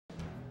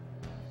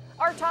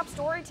Our top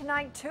story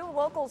tonight, 2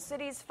 local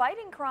cities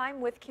fighting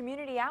crime with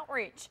community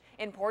outreach.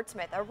 In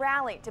Portsmouth, a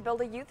rally to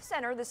build a youth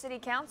center the city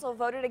council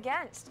voted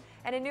against.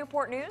 And in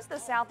Newport News, the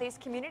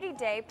Southeast Community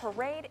Day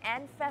Parade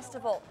and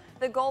Festival.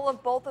 The goal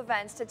of both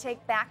events to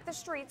take back the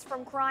streets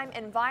from crime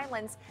and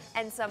violence,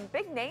 and some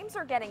big names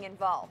are getting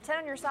involved. 10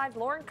 on your side,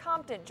 Lauren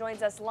Compton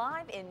joins us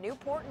live in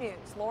Newport News.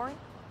 Lauren?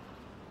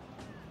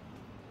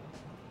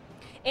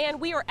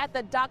 And we are at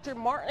the Dr.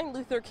 Martin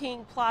Luther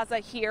King Plaza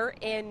here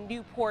in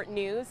Newport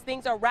News.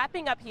 Things are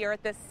wrapping up here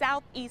at the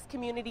Southeast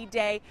Community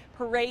Day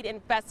Parade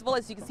and Festival.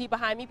 As you can see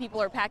behind me, people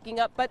are packing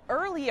up. But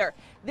earlier,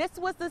 this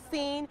was the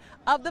scene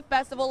of the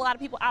festival. A lot of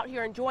people out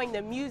here enjoying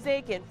the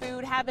music and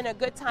food, having a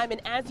good time.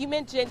 And as you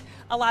mentioned,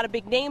 a lot of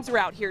big names are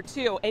out here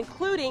too,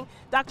 including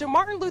Dr.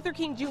 Martin Luther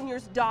King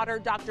Jr.'s daughter,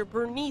 Dr.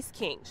 Bernice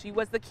King. She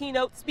was the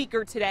keynote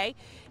speaker today.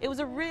 It was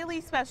a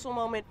really special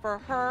moment for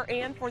her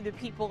and for the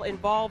people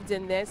involved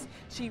in this.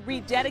 She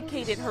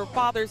rededicated her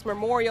father's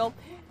memorial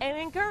and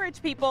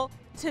encouraged people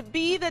to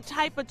be the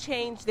type of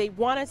change they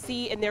want to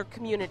see in their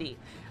community.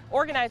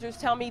 Organizers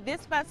tell me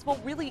this festival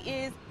really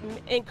is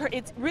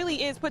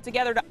put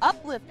together to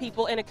uplift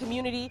people in a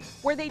community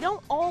where they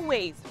don't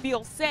always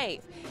feel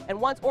safe.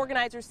 And once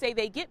organizers say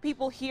they get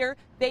people here,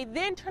 they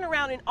then turn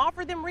around and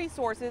offer them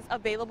resources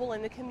available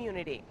in the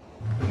community.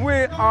 We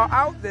are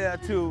out there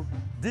to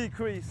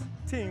decrease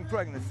teen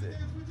pregnancy,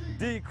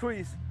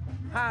 decrease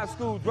high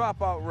school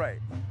dropout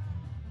rate,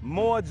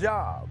 more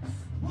jobs,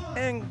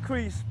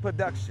 increase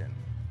production,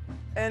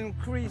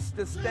 increase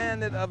the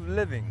standard of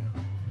living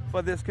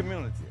for this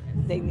community.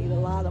 They need a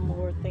lot of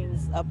more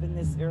things up in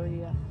this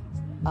area.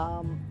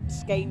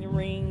 Skating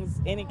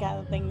rings, any kind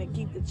of thing to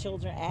keep the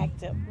children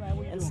active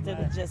instead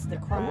of just the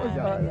crime,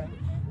 and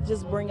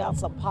just bring out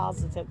some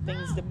positive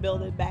things to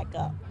build it back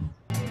up.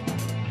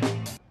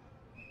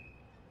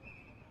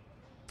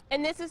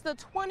 And this is the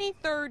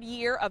 23rd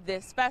year of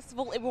this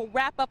festival. It will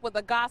wrap up with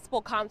a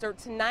gospel concert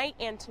tonight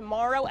and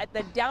tomorrow at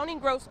the Downing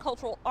Gross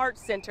Cultural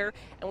Arts Center.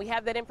 And we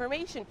have that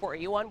information for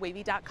you on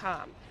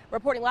wavy.com.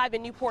 Reporting live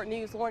in Newport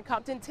News, Lauren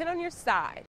Compton, 10 on your side.